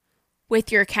With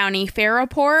your County Fair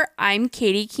Report, I'm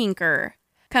Katie Kinker.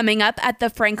 Coming up at the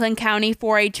Franklin County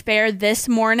 4-H Fair this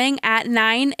morning at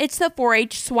 9, it's the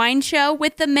 4-H Swine Show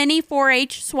with the mini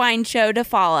 4-H Swine Show to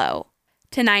follow.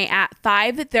 Tonight at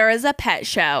 5, there is a pet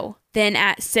show. Then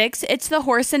at 6, it's the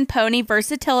Horse and Pony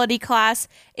Versatility class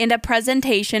and a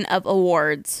presentation of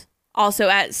awards. Also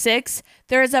at 6,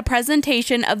 there is a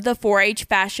presentation of the 4-H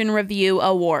Fashion Review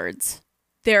Awards.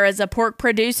 There is a Pork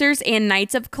Producers and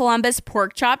Knights of Columbus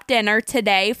pork chop dinner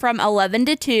today from 11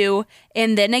 to 2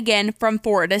 and then again from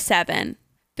 4 to 7.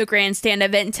 The grandstand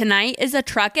event tonight is a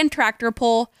truck and tractor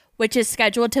pull, which is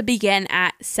scheduled to begin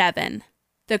at 7.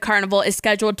 The carnival is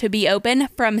scheduled to be open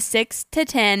from 6 to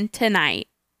 10 tonight.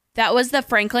 That was the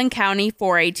Franklin County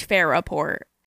 4-H Fair Report.